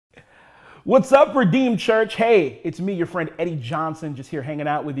What's up, Redeemed Church? Hey, it's me, your friend Eddie Johnson, just here hanging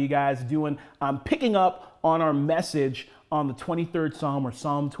out with you guys, picking up on our message on the 23rd Psalm, or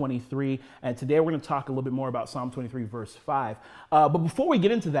Psalm 23. And today we're going to talk a little bit more about Psalm 23, verse 5. But before we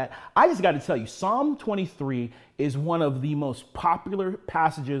get into that, I just got to tell you, Psalm 23 is one of the most popular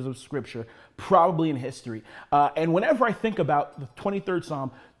passages of Scripture, probably in history. And whenever I think about the 23rd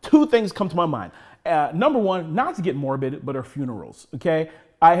Psalm, two things come to my mind. Number one, not to get morbid, but are funerals, okay?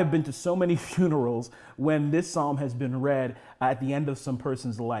 I have been to so many funerals when this psalm has been read at the end of some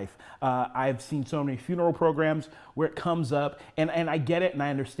person's life. I've seen so many funeral programs where it comes up, and I get it and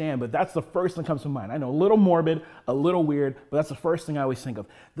I understand, but that's the first thing that comes to mind. I know, a little morbid, a little weird, but that's the first thing I always think of.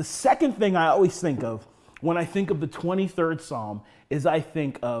 The second thing I always think of when I think of the 23rd Psalm is I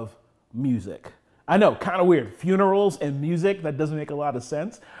think of music. I know, kind of weird. Funerals and music, that doesn't make a lot of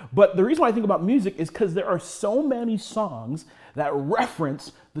sense. But the reason why I think about music is because there are so many songs that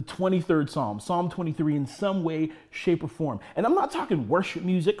reference the 23rd Psalm, Psalm 23, in some way, shape, or form. And I'm not talking worship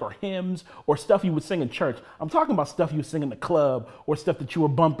music or hymns or stuff you would sing in church. I'm talking about stuff you would sing in the club or stuff that you were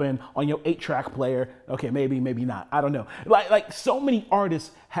bumping on your 8-track player. Okay, maybe not. I don't know. Like so many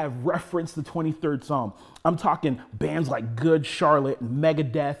artists have referenced the 23rd Psalm. I'm talking bands like Good Charlotte,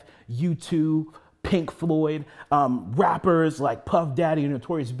 Megadeth, U2, Pink Floyd, rappers like Puff Daddy and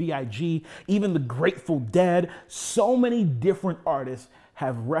Notorious B.I.G., even the Grateful Dead. So many different artists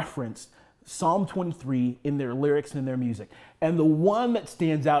have referenced Psalm 23 in their lyrics and in their music. And the one that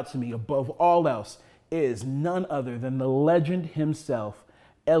stands out to me above all else is none other than the legend himself,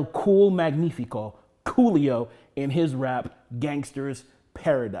 El Cool Magnifico, Coolio, in his rap, Gangsta's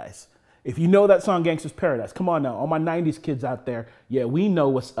Paradise. If you know that song, Gangsta's Paradise, come on now, all my 90s kids out there, yeah, we know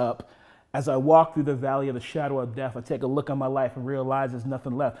what's up. As I walk through the valley of the shadow of death, I take a look at my life and realize there's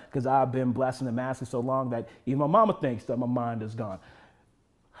nothing left because I've been blasting the masses so long that even my mama thinks that my mind is gone.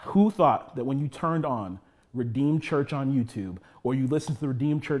 Who thought that when you turned on Redeemed Church on YouTube or you listened to the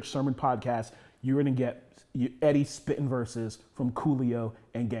Redeemed Church Sermon Podcast, you're going to get Eddie spitting verses from Coolio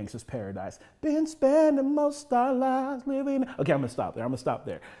and Gangsta's Paradise. Been spending most our lives living. Okay, I'm going to stop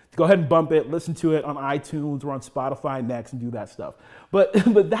there. Go ahead and bump it. Listen to it on iTunes or on Spotify next and do that stuff. But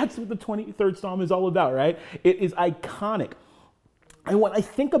that's what the 23rd Psalm is all about, right? It is iconic. And when I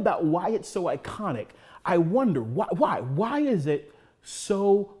think about why it's so iconic, I wonder why? Why is it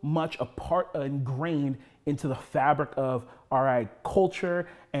so much a part ingrained into the fabric of our culture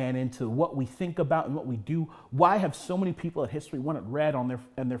and into what we think about and what we do? Why have so many people at History want it read on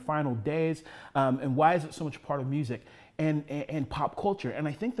their final days? And why is it so much part of music and pop culture? And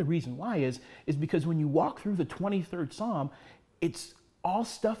I think the reason why is because when you walk through the 23rd Psalm, it's all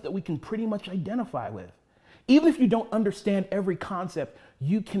stuff that we can pretty much identify with. Even if you don't understand every concept,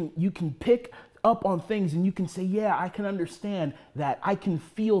 you can pick up on things and you can say, yeah, I can understand that. I can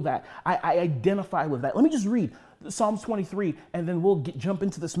feel that. I identify with that. Let me just read Psalms 23 and then we'll jump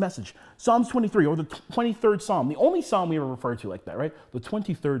into this message. Psalms 23, or the 23rd Psalm, the only Psalm we ever refer to like that, right? The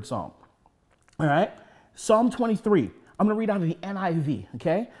 23rd Psalm. All right. Psalm 23. I'm going to read out of the NIV.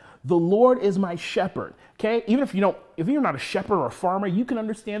 Okay. The Lord is my shepherd. Okay. Even if you're not a shepherd or a farmer, you can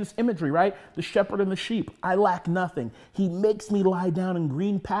understand this imagery, right? The shepherd and the sheep. I lack nothing. He makes me lie down in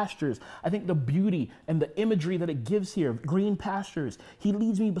green pastures. I think the beauty and the imagery that it gives here, green pastures. He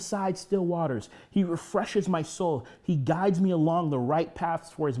leads me beside still waters. He refreshes my soul. He guides me along the right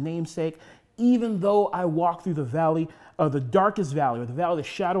paths for his name's sake. Even though I walk through the valley of the darkest valley, or the valley of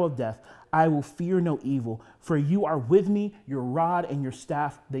the shadow of death, I will fear no evil, for you are with me, your rod and your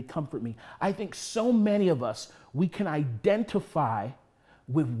staff, they comfort me. I think so many of us, we can identify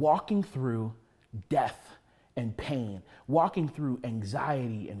with walking through death and pain, walking through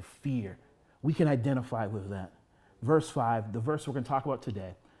anxiety and fear. We can identify with that. Verse 5, the verse we're going to talk about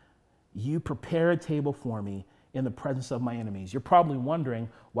today. You prepare a table for me in the presence of my enemies. You're probably wondering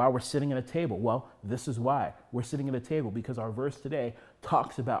why we're sitting at a table. Well, this is why. We're sitting at a table because our verse today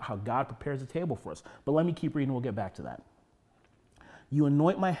talks about how God prepares a table for us. But let me keep reading. We'll get back to that. You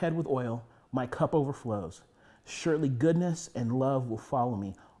anoint my head with oil. My cup overflows. Surely goodness and love will follow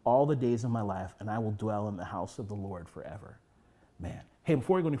me all the days of my life, and I will dwell in the house of the Lord forever. Man. Hey,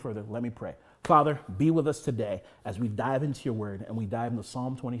 before we go any further, let me pray. Father, be with us today as we dive into your word and we dive into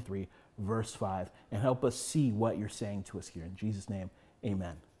Psalm 23, verse 5, and help us see what you're saying to us here. In Jesus' name,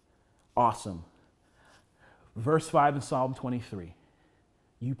 amen. Awesome. Verse 5 in Psalm 23.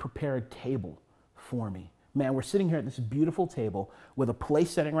 You prepare a table for me. Man, we're sitting here at this beautiful table with a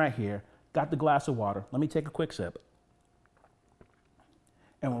place setting right here. Got the glass of water. Let me take a quick sip.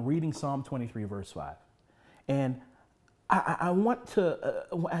 And we're reading Psalm 23, verse 5. And I want to,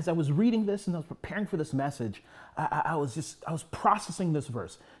 as I was reading this and I was preparing for this message, I was processing this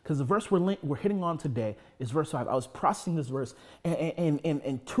verse, because the verse we're hitting on today is verse 5. I was processing this verse,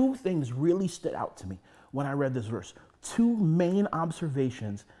 and two things really stood out to me when I read this verse. Two main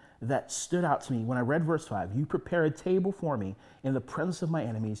observations that stood out to me when I read verse 5. You prepare a table for me in the presence of my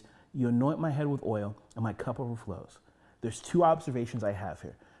enemies. You anoint my head with oil, and my cup overflows. There's two observations I have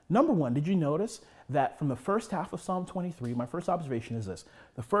here. Number one, did you notice that from the first half of Psalm 23, my first observation is this.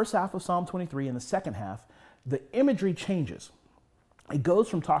 The first half of Psalm 23 and the second half, the imagery changes. It goes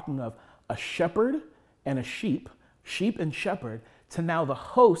from talking of a shepherd and a sheep and shepherd, to now the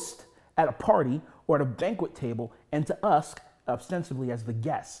host at a party or at a banquet table, and to us ostensibly as the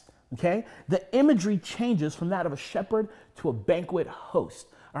guests. Okay? The imagery changes from that of a shepherd to a banquet host.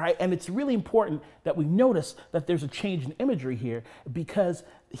 All right, and it's really important that we notice that there's a change in imagery here, because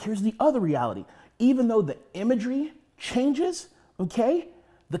here's the other reality. Even though the imagery changes, okay,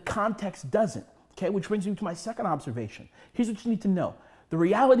 the context doesn't, okay, which brings me to my second observation. Here's what you need to know. The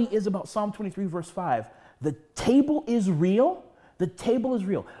reality is about Psalm 23, verse 5, the table is real. The table is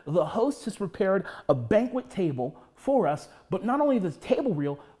real. The host has prepared a banquet table for us, but not only is the table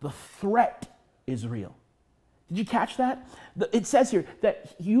real, the threat is real. Did you catch that? It says here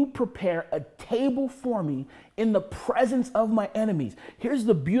that you prepare a table for me in the presence of my enemies. Here's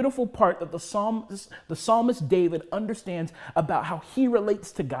the beautiful part that the psalmist David understands about how he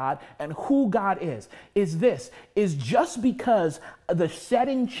relates to God and who God is just because the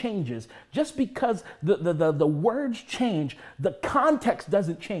setting changes, just because the words change, the context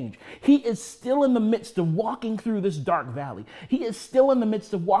doesn't change. He is still in the midst of walking through this dark valley. He is still in the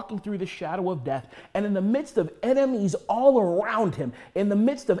midst of walking through the shadow of death, and in the midst of enemies all around him, in the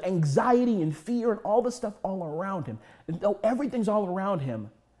midst of anxiety and fear and all the stuff all around him. And though everything's all around him,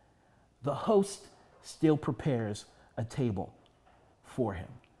 the host still prepares a table for him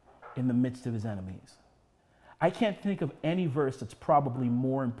in the midst of his enemies. I can't think of any verse that's probably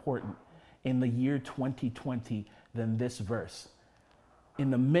more important in the year 2020 than this verse.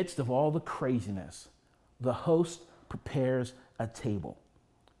 In the midst of all the craziness, the host prepares a table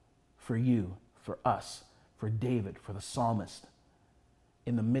for you, for us, for David, for the psalmist,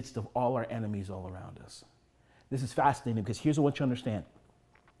 in the midst of all our enemies all around us. This is fascinating, because here's what I want you to understand.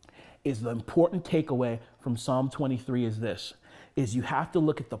 Is the important takeaway from Psalm 23 is this, is you have to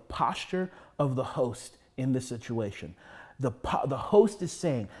look at the posture of the host in this situation. The host is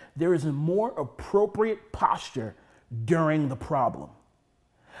saying there is a more appropriate posture during the problem.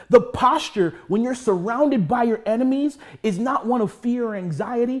 The posture when you're surrounded by your enemies is not one of fear or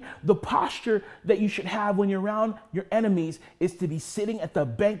anxiety. The posture that you should have when you're around your enemies is to be sitting at the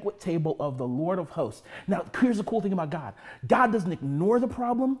banquet table of the Lord of hosts. Now, here's the cool thing about God. God doesn't ignore the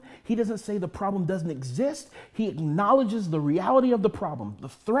problem. He doesn't say the problem doesn't exist. He acknowledges the reality of the problem. The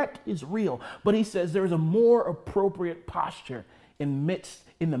threat is real, but he says there is a more appropriate posture in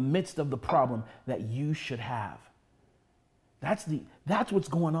the midst of the problem that you should have. That's what's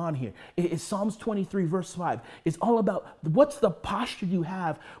going on here. It's Psalms 23, verse 5. It's all about what's the posture you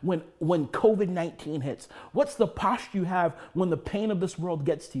have when COVID-19 hits? What's the posture you have when the pain of this world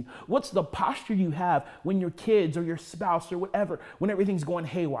gets to you? What's the posture you have when your kids or your spouse or whatever, when everything's going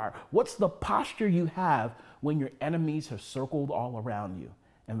haywire? What's the posture you have when your enemies have circled all around you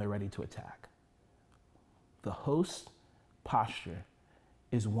and they're ready to attack? The host's posture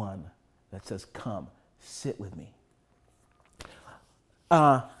is one that says, come, sit with me.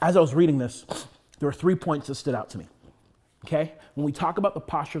 As I was reading this, there were 3 points that stood out to me. Okay? When we talk about the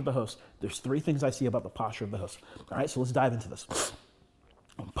posture of the host, there's 3 things I see about the posture of the host. All right, so let's dive into this.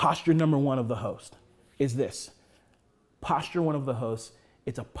 Posture number 1 of the host is this. Posture 1 of the host,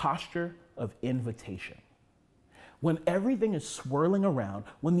 it's a posture of invitation. When everything is swirling around,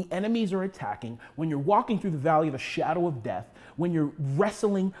 when the enemies are attacking, when you're walking through the valley of the shadow of death, when you're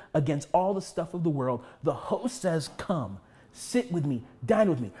wrestling against all the stuff of the world, the host says, come. Sit with me, dine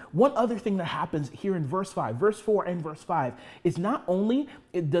with me. One other thing that happens here in verse 5, verse 4 and verse 5 is not only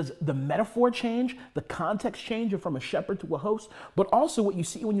does the metaphor change, the context change from a shepherd to a host, but also what you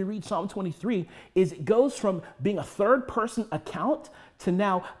see when you read Psalm 23 is it goes from being a third person account to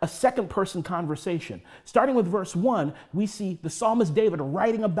now a second person conversation. Starting with verse 1, we see the psalmist David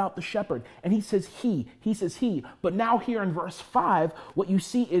writing about the shepherd, and he says he. But now here in verse 5, what you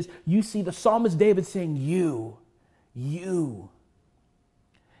see is you see the psalmist David saying you.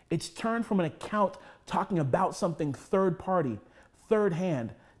 It's turned from an account talking about something third party, third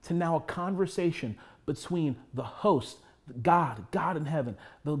hand, to now a conversation between the host, God in heaven,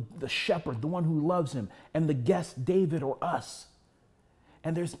 the shepherd, the one who loves him, and the guest, David or us.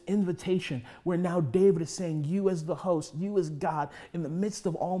 And there's an invitation where now David is saying, you as the host, you as God, in the midst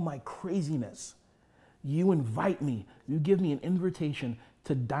of all my craziness, you invite me, you give me an invitation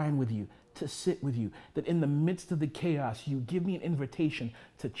to dine with you, to sit with you, that in the midst of the chaos, you give me an invitation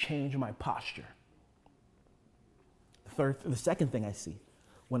to change my posture. The second thing I see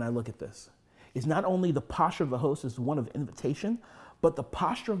when I look at this is not only the posture of the host is one of invitation, but the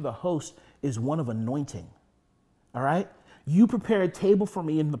posture of the host is one of anointing. All right? You prepare a table for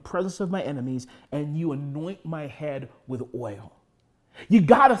me in the presence of my enemies, and you anoint my head with oil. You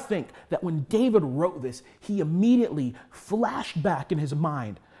got to think that when David wrote this, he immediately flashed back in his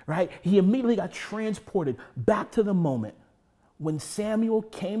mind, right? He immediately got transported back to the moment when Samuel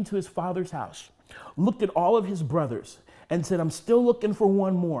came to his father's house, looked at all of his brothers, and said, I'm still looking for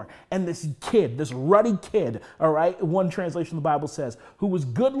one more. And this kid, this ruddy kid, all right, one translation of the Bible says, who was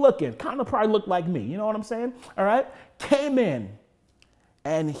good looking, kind of probably looked like me, you know what I'm saying? All right, came in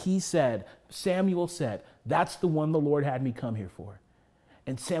and Samuel said, that's the one the Lord had me come here for.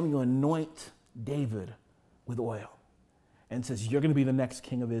 And Samuel anoints David with oil and says, you're going to be the next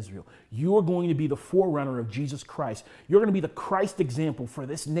king of Israel. You're going to be the forerunner of Jesus Christ. You're going to be the Christ example for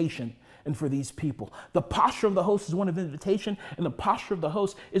this nation and for these people. The posture of the host is one of invitation, and the posture of the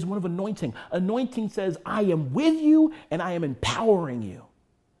host is one of anointing. Anointing says, I am with you and I am empowering you.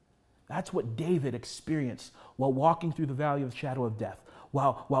 That's what David experienced while walking through the valley of the shadow of death,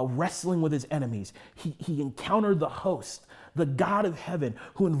 while wrestling with his enemies. He encountered the host, the God of heaven,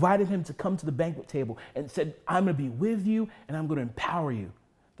 who invited him to come to the banquet table and said, I'm going to be with you and I'm going to empower you.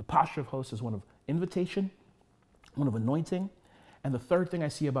 The posture of host is one of invitation, one of anointing. And the third thing I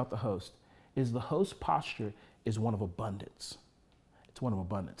see about the host is the host posture is one of abundance. It's one of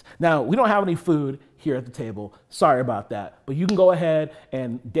abundance. Now, we don't have any food here at the table. Sorry about that. But you can go ahead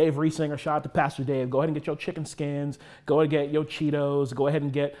and Dave Riesinger, shout out to Pastor Dave, go ahead and get your chicken skins, go ahead and get your Cheetos, go ahead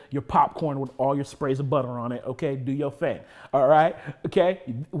and get your popcorn with all your sprays of butter on it, okay? Do your thing, all right? Okay?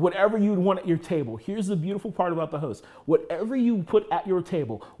 Whatever you want at your table. Here's the beautiful part about the host. Whatever you put at your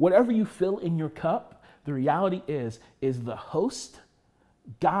table, whatever you fill in your cup, the reality is the host,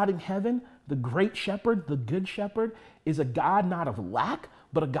 God in heaven, the great shepherd, the good shepherd, is a God not of lack,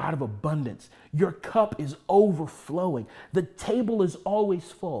 but a God of abundance. Your cup is overflowing. The table is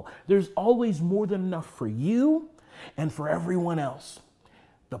always full. There's always more than enough for you and for everyone else.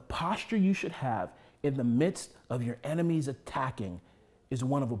 The posture you should have in the midst of your enemies attacking is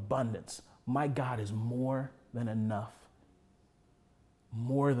one of abundance. My God is more than enough.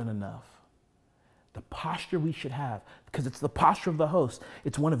 More than enough. The posture we should have, because it's the posture of the host.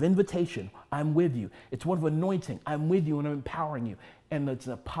 It's one of invitation. I'm with you. It's one of anointing. I'm with you and I'm empowering you. And it's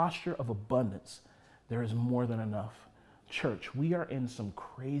a posture of abundance. There is more than enough. Church, we are in some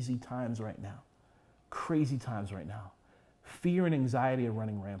crazy times right now. Crazy times right now. Fear and anxiety are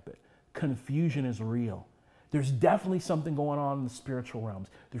running rampant. Confusion is real. There's definitely something going on in the spiritual realms.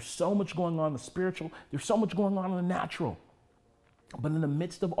 There's so much going on in the spiritual. There's so much going on in the natural. But in the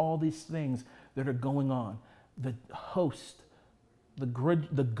midst of all these things that are going on, the host, the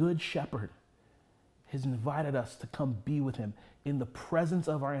good shepherd, has invited us to come be with him in the presence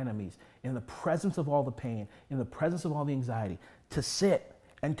of our enemies, in the presence of all the pain, in the presence of all the anxiety, to sit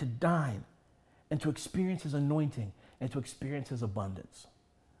and to dine and to experience his anointing and to experience his abundance.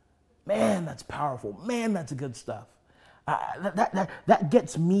 Man, that's powerful. Man, that's good stuff. That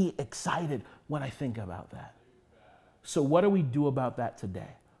gets me excited when I think about that. So what do we do about that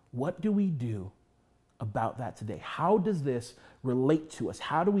today? What do we do about that today? How does this relate to us?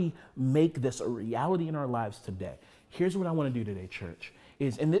 How do we make this a reality in our lives today? Here's what I want to do today, church.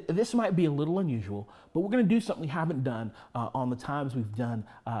 And this might be a little unusual, but we're going to do something we haven't done on the times we've done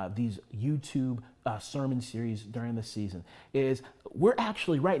these YouTube sermon series during the season. Is we're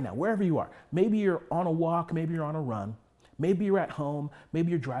actually right now, wherever you are, maybe you're on a walk, maybe you're on a run, maybe you're at home,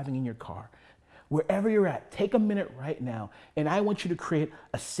 maybe you're driving in your car. Wherever you're at, take a minute right now, and I want you to create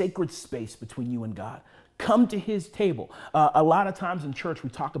a sacred space between you and God. Come to his table. A lot of times in church, we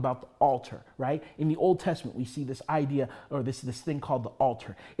talk about the altar, right? In the Old Testament, we see this idea or this thing called the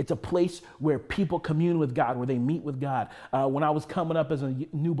altar. It's a place where people commune with God, where they meet with God. When I was coming up as a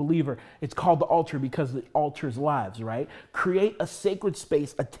new believer, it's called the altar because it alters lives, right? Create a sacred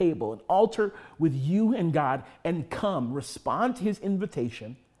space, a table, an altar with you and God, and come, respond to his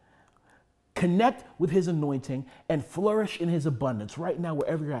invitation, connect with his anointing, and flourish in his abundance right now,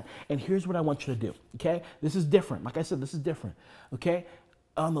 wherever you're at. And here's what I want you to do, okay? This is different. Like I said, this is different, okay?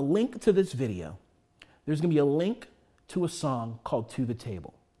 On the link to this video, there's going to be a link to a song called To the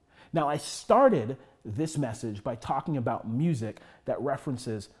Table. Now, I started this message by talking about music that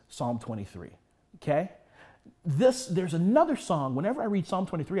references Psalm 23, okay? There's another song, whenever I read Psalm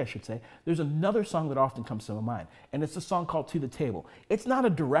 23, I should say, there's another song that often comes to my mind, and it's a song called To the Table. It's not a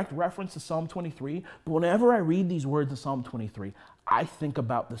direct reference to Psalm 23, but whenever I read these words of Psalm 23, I think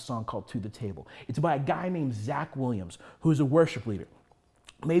about this song called To the Table. It's by a guy named Zach Williams, who's a worship leader.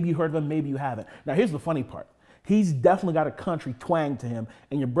 Maybe you heard of him, maybe you haven't. Now, here's the funny part. He's definitely got a country twang to him.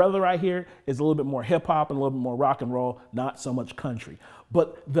 And your brother right here is a little bit more hip hop and a little bit more rock and roll, not so much country.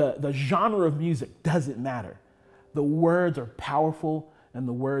 But the genre of music doesn't matter. The words are powerful and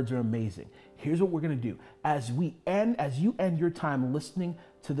the words are amazing. Here's what we're going to do. As you end your time listening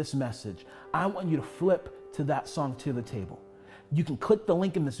to this message, I want you to flip to that song, To the Table. You can click the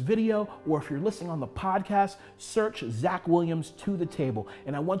link in this video, or if you're listening on the podcast, search Zach Williams, To the Table.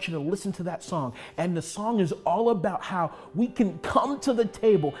 And I want you to listen to that song. And the song is all about how we can come to the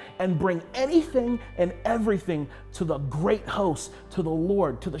table and bring anything and everything to the great host, to the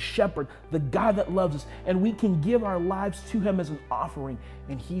Lord, to the shepherd, the God that loves us. And we can give our lives to him as an offering,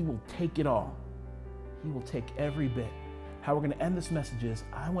 and he will take it all. He will take every bit. How we're going to end this message is,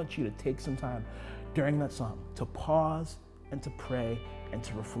 I want you to take some time during that song to pause and to pray and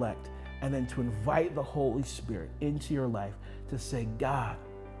to reflect, and then to invite the Holy Spirit into your life to say, God,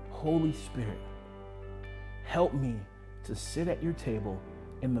 Holy Spirit, help me to sit at your table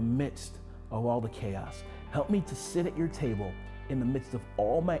in the midst of all the chaos. Help me to sit at your table in the midst of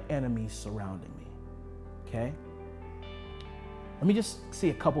all my enemies surrounding me. Okay? Let me just see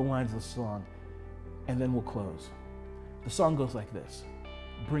a couple lines of the song, and then we'll close. The song goes like this.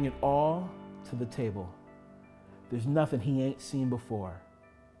 Bring it all to the table. There's nothing he ain't seen before.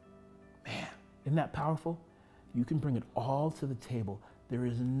 Man, isn't that powerful? You can bring it all to the table. There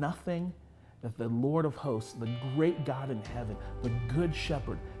is nothing that the Lord of hosts, the great God in heaven, the good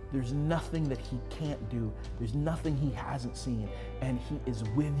shepherd, there's nothing that he can't do. There's nothing he hasn't seen. And he is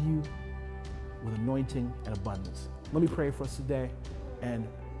with you with anointing and abundance. Let me pray for us today. And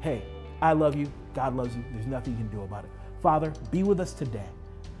hey, I love you. God loves you. There's nothing you can do about it. Father, be with us today.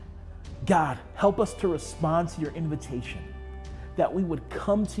 God, help us to respond to your invitation, that we would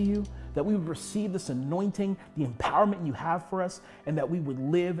come to you, that we would receive this anointing, the empowerment you have for us, and that we would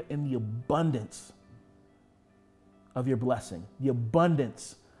live in the abundance of your blessing, the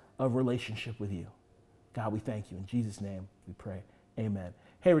abundance of relationship with you. God, we thank you. In Jesus' name we pray. Amen.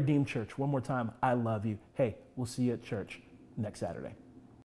 Hey, Redeemed Church, one more time, I love you. Hey, we'll see you at church next Saturday.